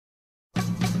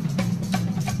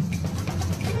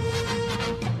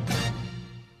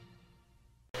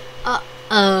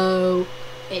Uh-oh,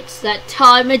 it's that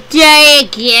time of day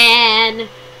again.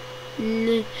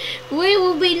 We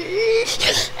will be...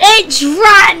 It's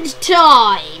rant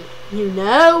time! You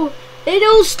know, it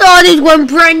all started when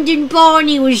Brendan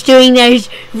Barney was doing those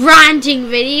ranting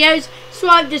videos, so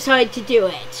I've decided to do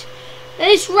it.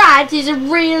 This rant is a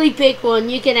really big one,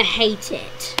 you're gonna hate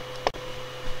it.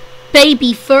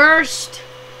 Baby first?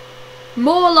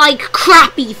 More like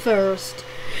crappy first.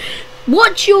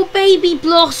 Watch your baby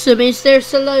blossom is their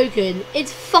slogan.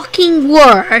 It's fucking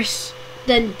worse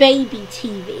than baby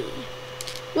TV.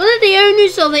 One of the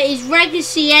owners of it is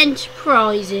Legacy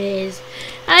Enterprises.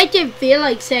 I don't feel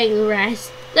like saying the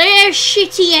rest. They are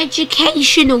shitty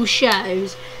educational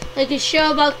shows, like a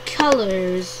show about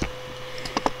colours.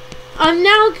 I'm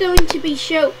now going to be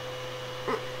showing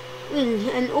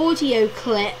an audio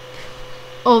clip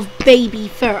of Baby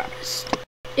First.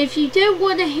 If you don't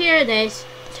want to hear this,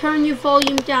 turn your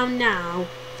volume down now.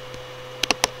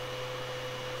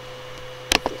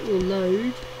 It will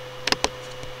load.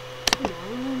 Come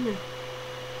on.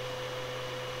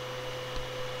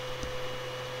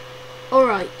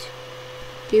 Alright,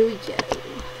 here we go.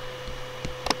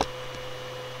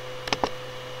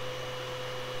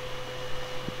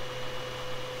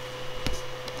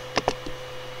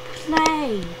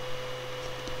 Play.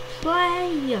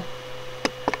 Play.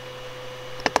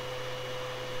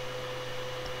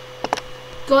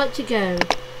 Got to go.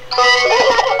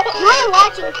 You're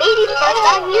watching Baby First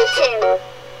on YouTube.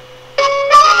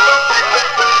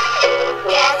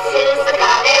 Guess who's the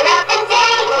color of the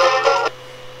day?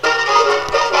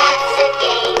 That's a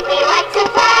game we like to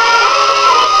play.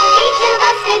 Each of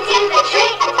us can do the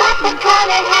trick. What the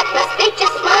color hat must pick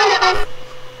just one of us.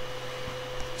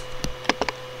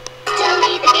 To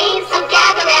lead the game, so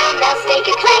gather round, now stake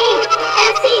your claim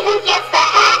and see who gets the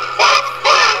hat. That's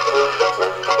that.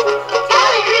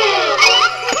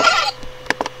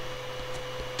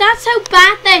 That's how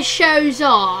bad their shows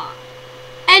are.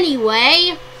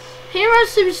 Anyway, here are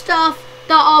some stuff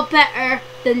that are better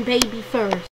than Baby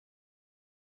First.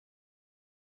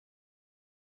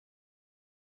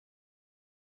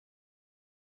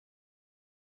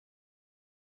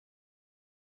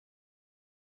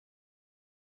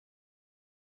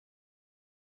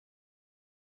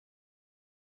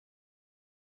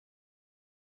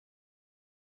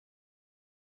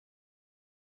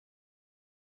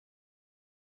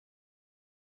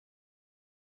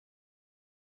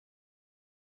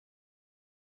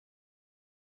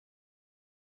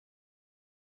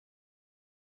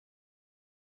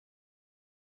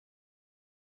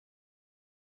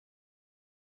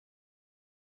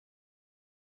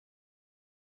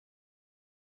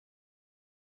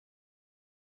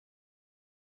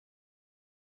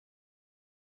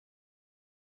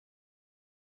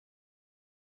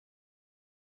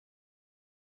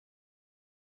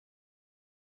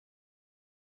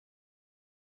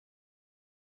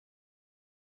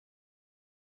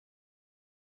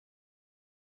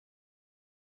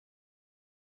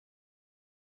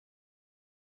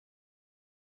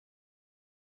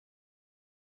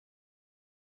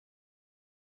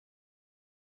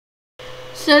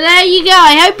 So there you go.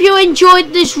 I hope you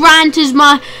enjoyed this rant as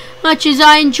much as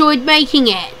I enjoyed making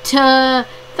it.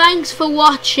 Thanks for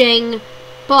watching.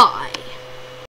 Bye.